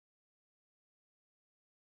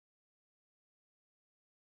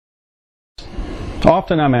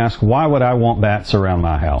Often I'm asked, why would I want bats around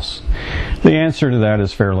my house? The answer to that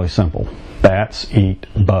is fairly simple. Bats eat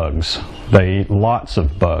bugs. They eat lots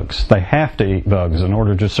of bugs. They have to eat bugs in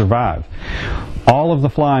order to survive. All of the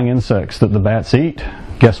flying insects that the bats eat,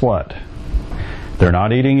 guess what? They're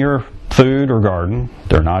not eating your food or garden.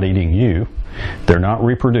 They're not eating you. They're not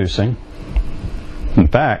reproducing. In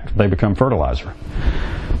fact, they become fertilizer.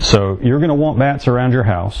 So you're going to want bats around your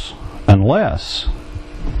house unless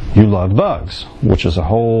you love bugs, which is a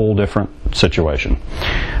whole different situation.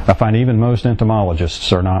 I find even most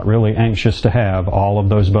entomologists are not really anxious to have all of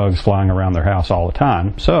those bugs flying around their house all the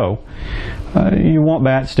time. So you want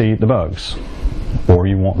bats to eat the bugs, or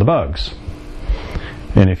you want the bugs.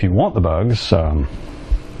 And if you want the bugs, I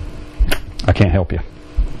can't help you.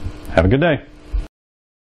 Have a good day.